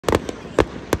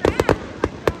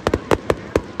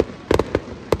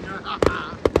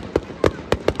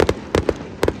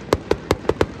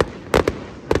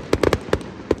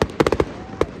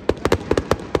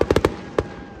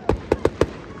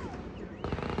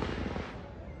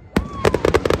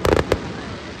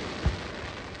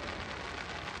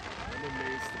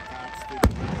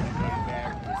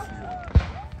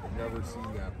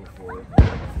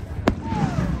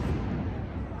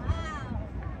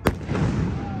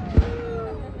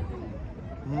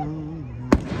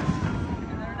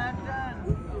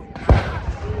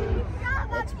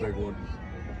big one.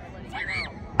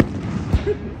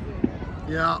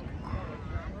 Yeah.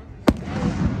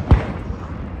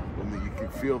 You can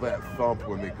feel that thump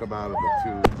when they come out of the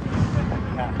tube.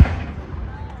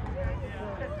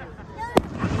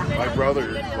 My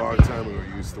brother, a long time ago,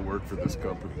 used to work for this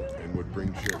company and would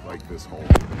bring shit like this home.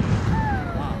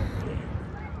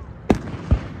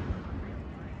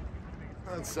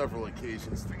 On several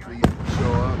occasions, the police would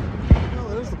show up. Oh,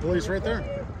 there's the police right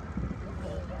there.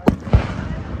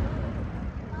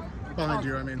 Behind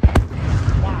you, I mean.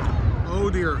 Oh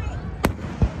dear.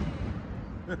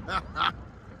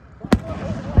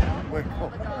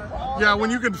 Yeah,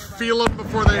 when you can feel them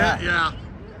before they hit, yeah.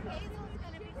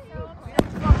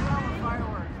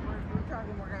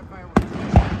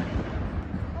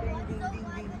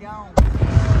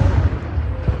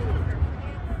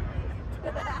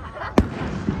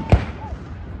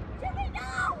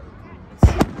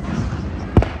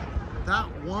 That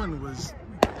one was...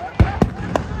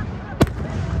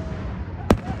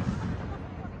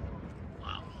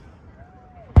 Wow.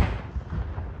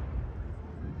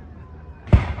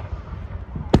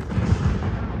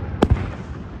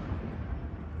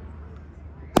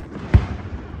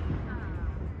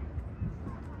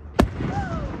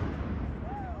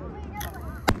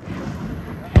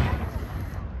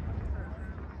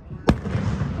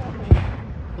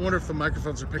 I wonder if the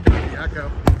microphones are picking up the echo.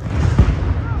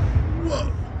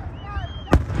 Whoa.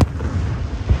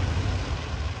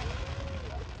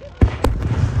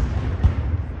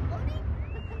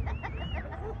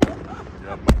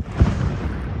 Yep.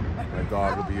 My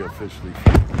dog will be officially...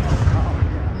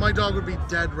 My dog would be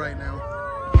dead right now.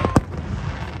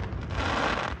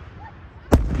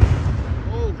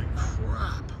 Holy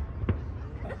crap.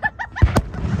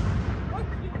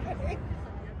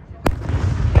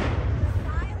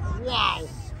 Wow.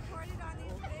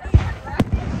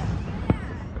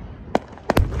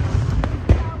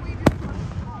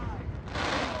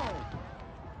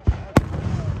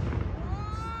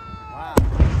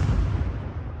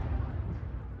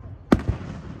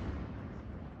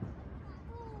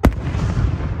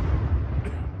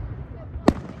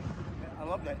 I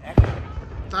love that echo.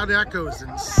 That echo is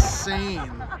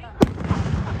insane.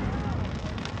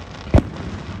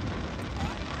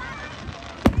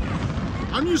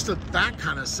 I'm used to that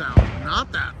kind of sound,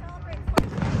 not that.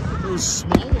 Those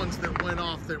small ones that went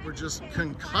off that were just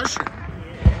concussion.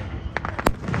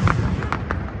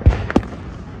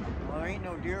 Well, there ain't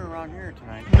no deer around here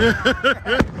tonight.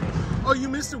 Oh, you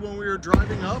missed it when we were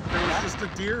driving up. There was just a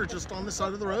deer just on the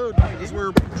side of the road as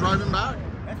we're driving back.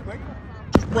 That's great.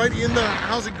 Just right in the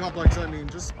housing complex, I mean,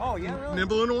 just really?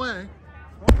 nibbling away.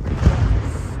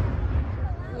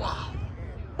 Wow.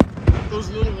 Those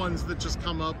little ones that just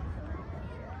come up.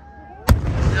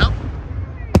 Yep.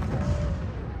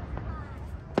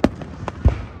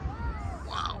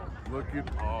 Wow. Look at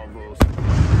all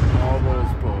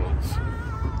those boats.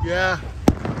 Yeah.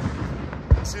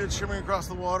 See it shimmering across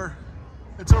the water.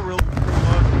 It's a real look.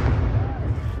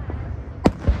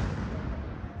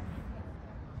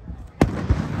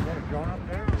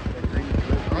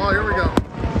 Oh, here we go.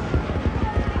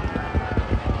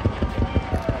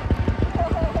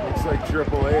 Looks like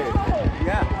AAA.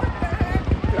 Yeah.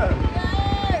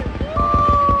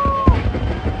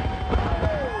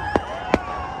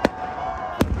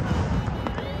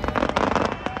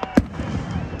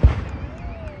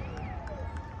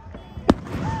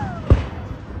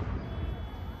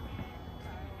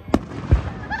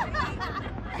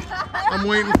 I'm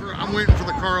waiting for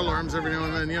the car alarms every now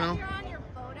and then, you know.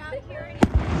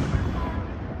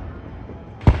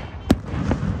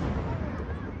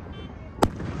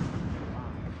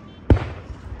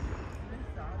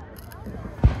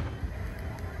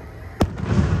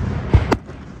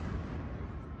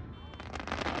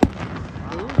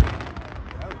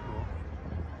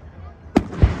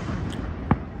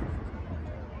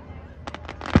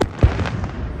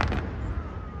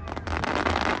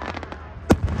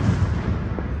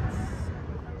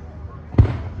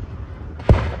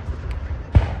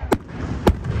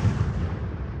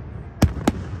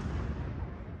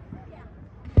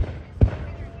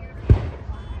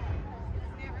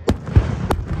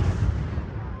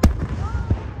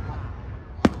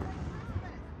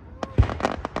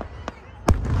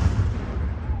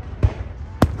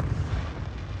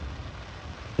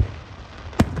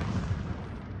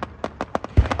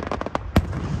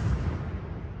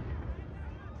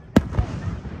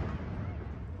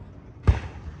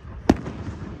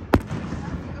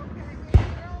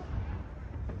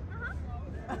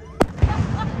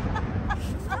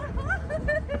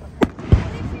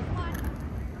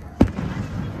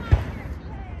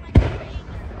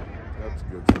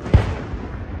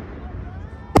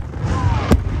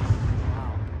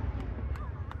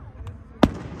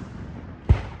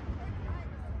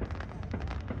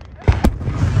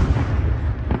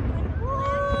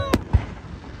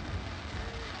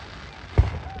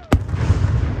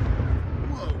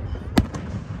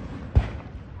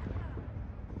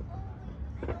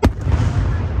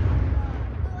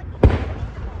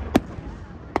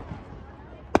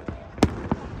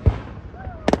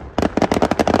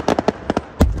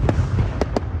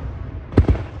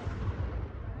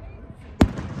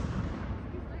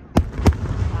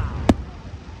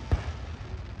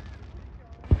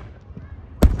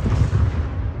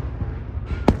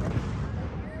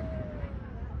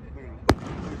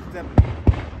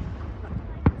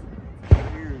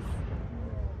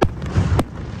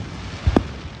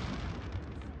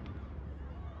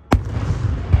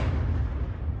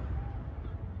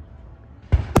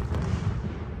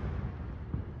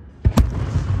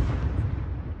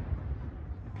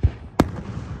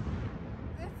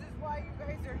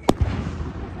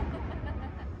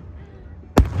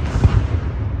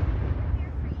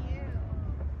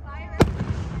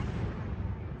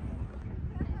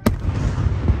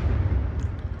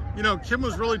 You know, Kim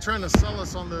was really trying to sell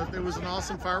us on there was an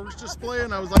awesome fireworks display,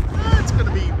 and I was like, it's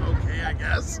gonna be okay, I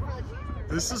guess.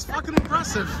 This is fucking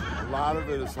impressive. A lot of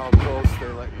it is how close they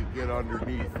let you get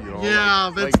underneath, you know.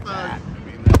 Yeah, like, that's like the... that. I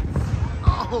mean, that's...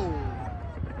 Oh.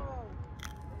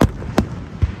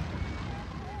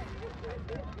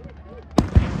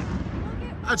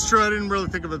 That's true, I didn't really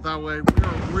think of it that way. We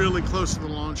are really close to the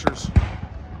launchers.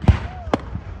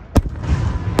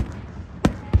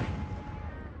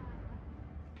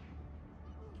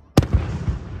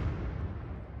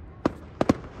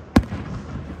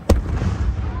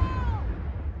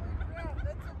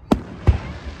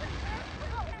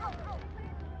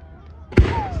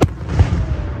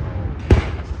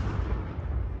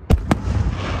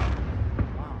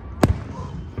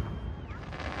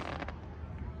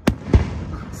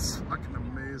 That's fucking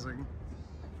amazing.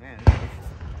 Man,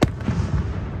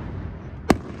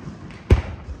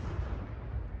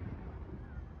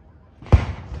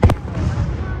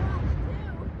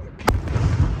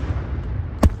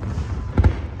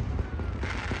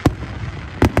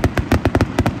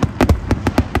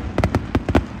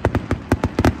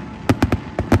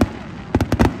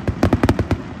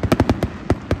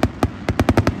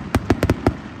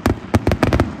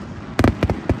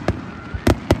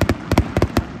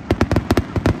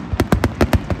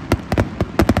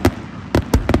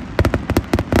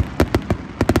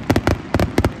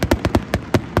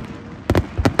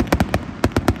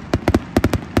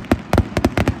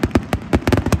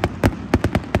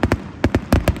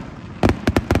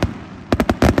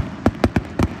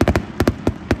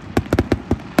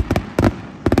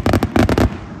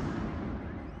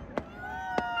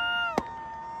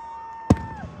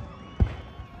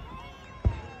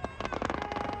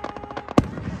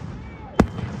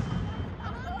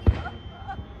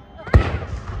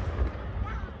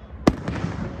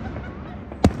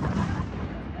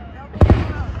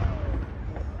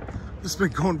 This has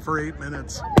been going for 8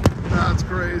 minutes. That's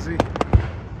crazy.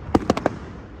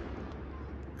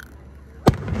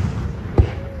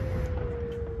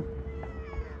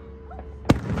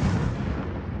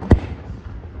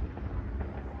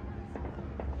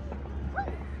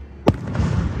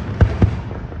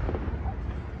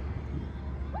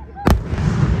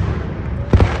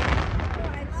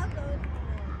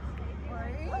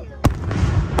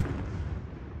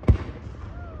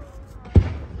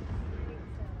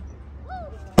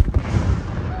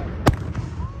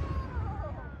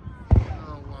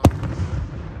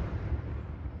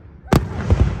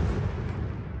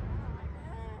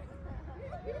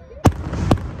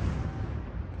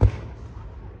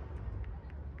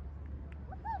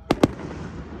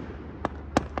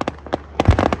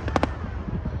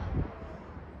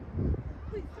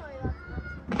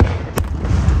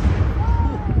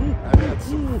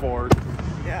 Force.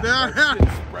 yeah. That shit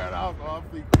spread out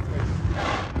awfully quick.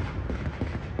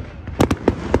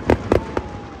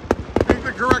 I think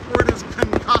the correct word is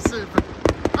concussive.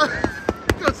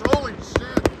 Because holy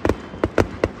shit.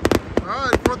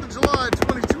 Alright, 4th of July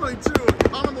 2022,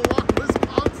 Oconomowoc,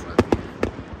 Wisconsin.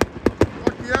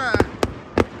 Fuck yeah.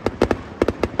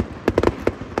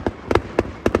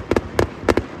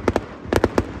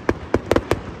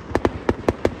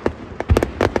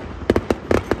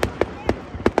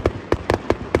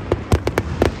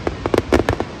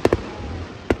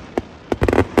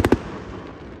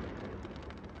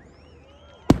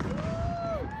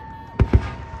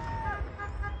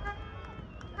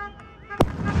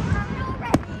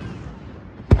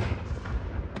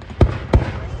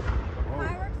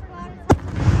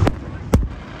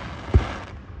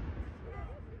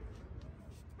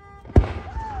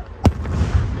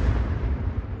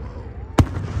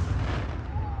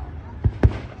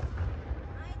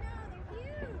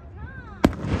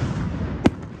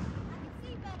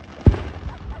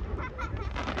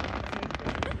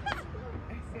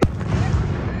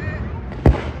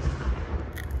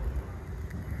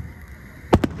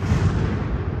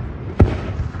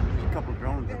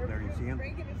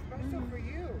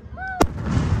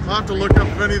 I'll have to look up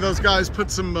if any of those guys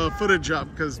put some footage up,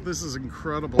 because this is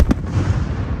incredible.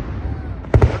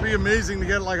 That'd be amazing to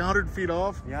get like 100 feet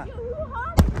off. Yeah.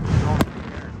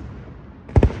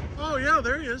 Oh yeah,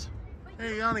 there he is.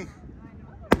 Hey Yanni.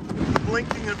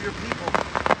 Blinking of your people.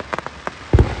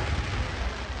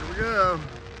 Here we go.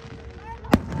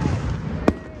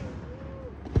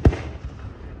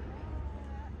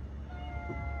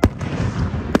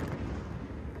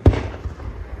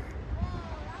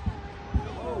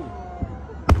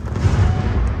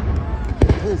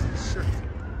 Holy shit.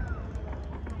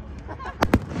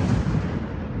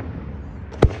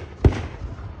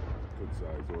 Good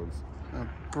size ones. I'll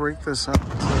break this up.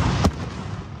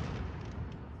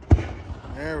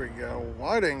 There we go.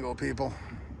 Wide angle, people.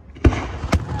 See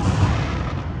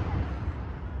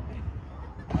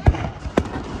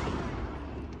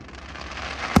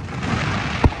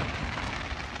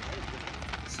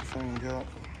if I can get.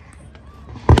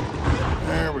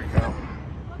 There we go.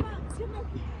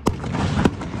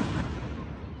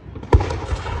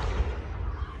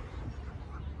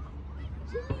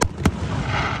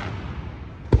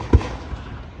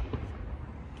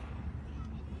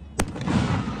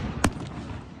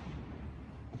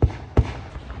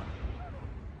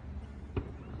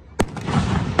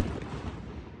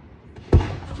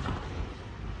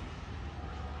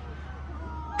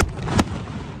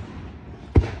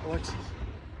 Alexis,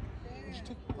 did you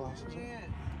take the glasses off?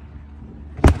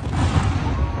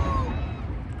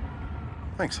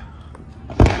 Thanks.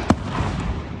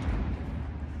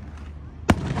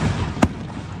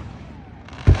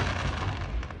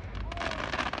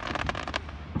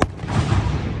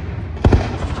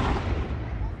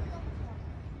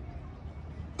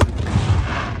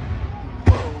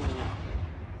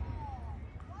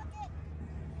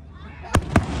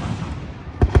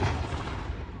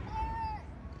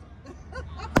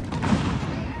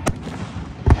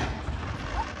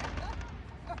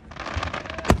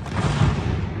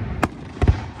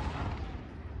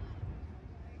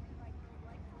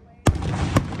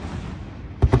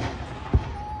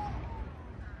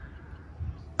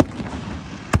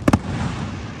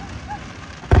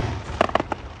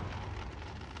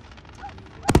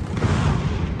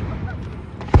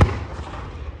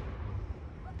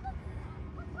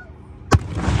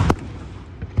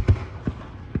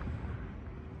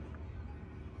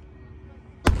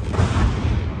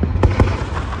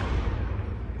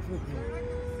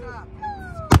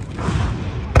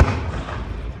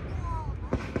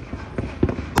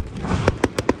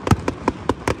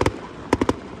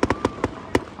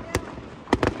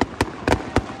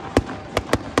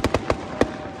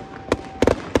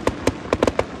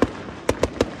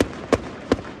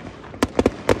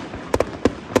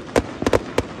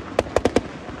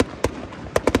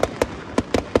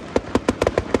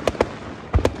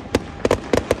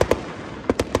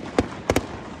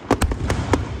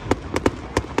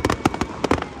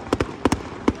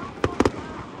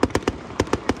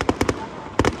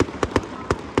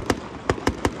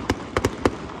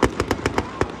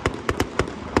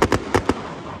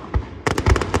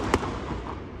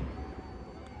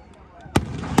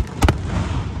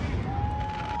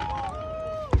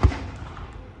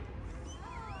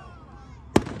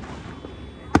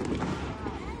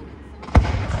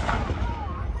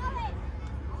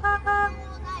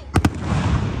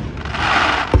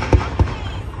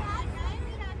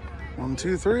 One,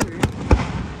 two, three.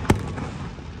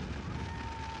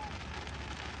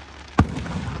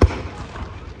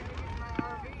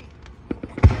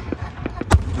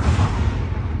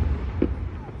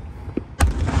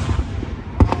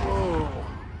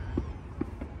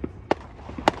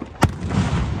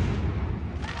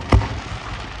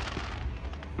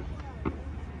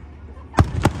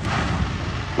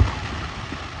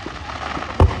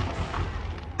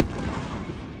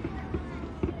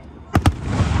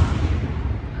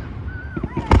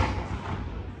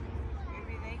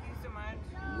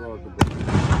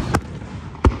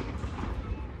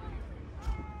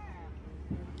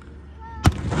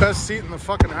 Best seat in the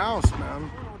fucking house, man. I don't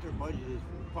know what their budget is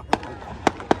for fireworks.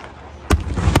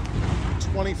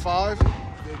 25. They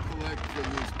collect from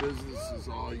these businesses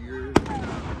all year.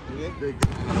 Big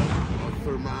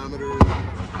thermometer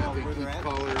that they keep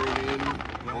coloring in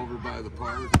over by the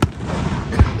park.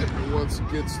 And once it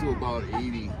gets to about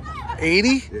 80. 80?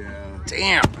 Yeah.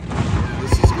 Damn. Yeah,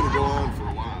 this is going to go on for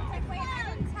a while.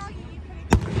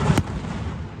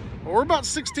 Well, we're about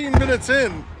 16 minutes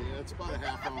in. Yeah, it's about a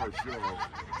half-hour show.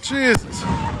 Jesus.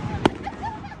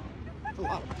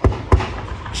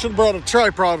 Should have brought a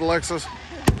tripod, Alexis.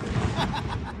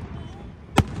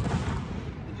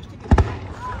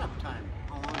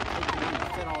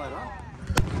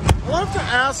 I'll have to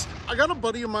ask. I got a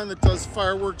buddy of mine that does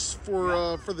fireworks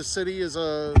for the city. He's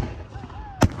a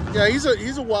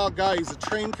wild guy. He's a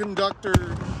train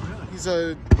conductor.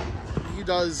 He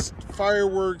does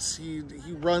fireworks. He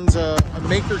runs a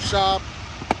maker shop.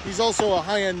 He's also a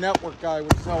high-end network guy,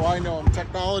 which is how I know him,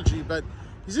 technology. But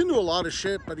he's into a lot of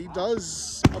shit. But he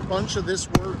does a bunch of this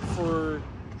work for.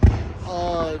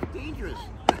 Dangerous.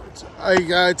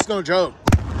 It's no joke.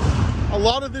 A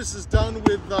lot of this is done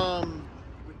with.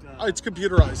 It's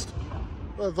computerized.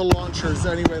 The launchers,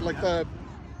 anyway, like the.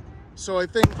 So I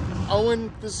think,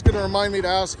 Owen, this is going to remind me to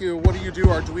ask you, what do you do,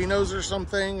 Arduinos or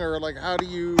something? Or like, how do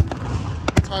you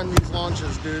time these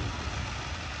launches, dude?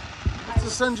 to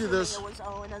send you this. It was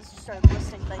Owen as you started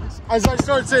listing things. As I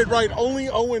started saying, right, only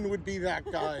Owen would be that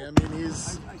guy. I mean,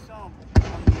 he's... I saw him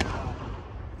on the,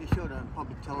 they showed on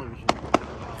public television,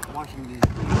 watching these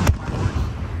fireworks.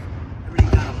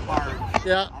 Everything's on a barge.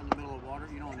 Yeah. Out in the middle of water.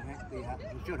 You know, and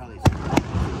they showed how they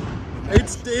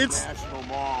set It's National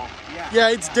Mall. yeah,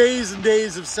 it's days and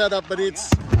days of setup, but it's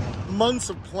months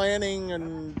of planning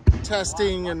and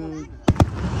testing, and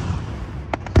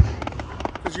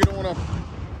because you don't want to.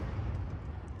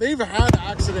 They've had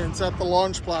accidents at the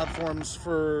launch platforms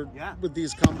with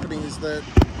these companies that.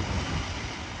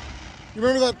 You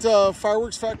remember that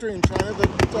fireworks factory in China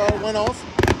that went off?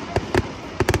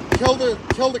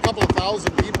 Killed a couple of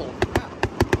thousand people.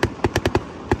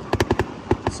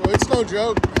 So it's no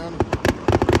joke, man.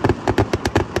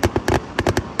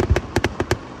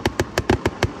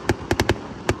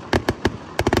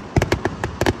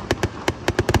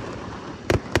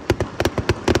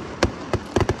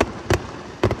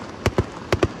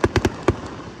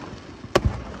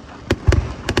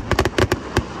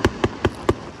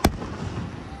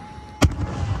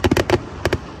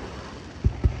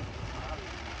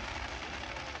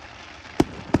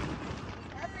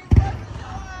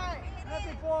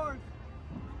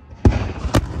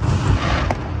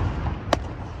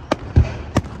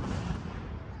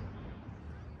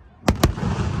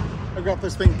 I got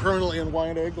this thing permanently in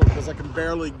wide angle because I can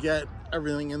barely get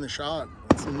everything in the shot.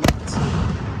 It's nuts.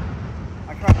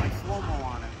 I tried my slow-mo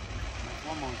on it. My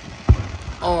slow-mo.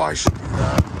 Oh, I should do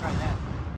that. Try that.